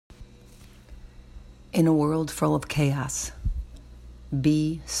In a world full of chaos,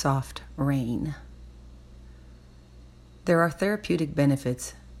 be soft rain. There are therapeutic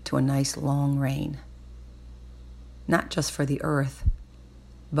benefits to a nice long rain, not just for the earth,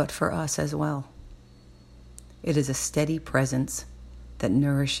 but for us as well. It is a steady presence that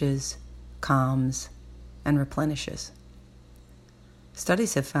nourishes, calms, and replenishes.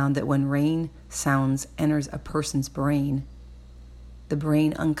 Studies have found that when rain sounds enters a person's brain, the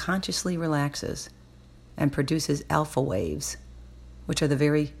brain unconsciously relaxes and produces alpha waves, which are the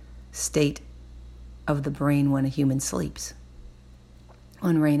very state of the brain when a human sleeps.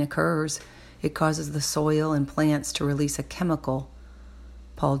 When rain occurs, it causes the soil and plants to release a chemical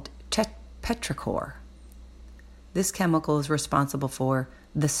called petrichor. This chemical is responsible for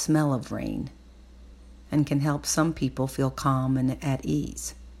the smell of rain and can help some people feel calm and at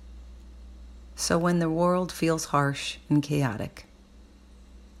ease. So when the world feels harsh and chaotic,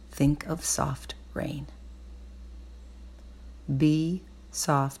 think of soft rain. Be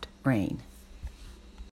soft rain.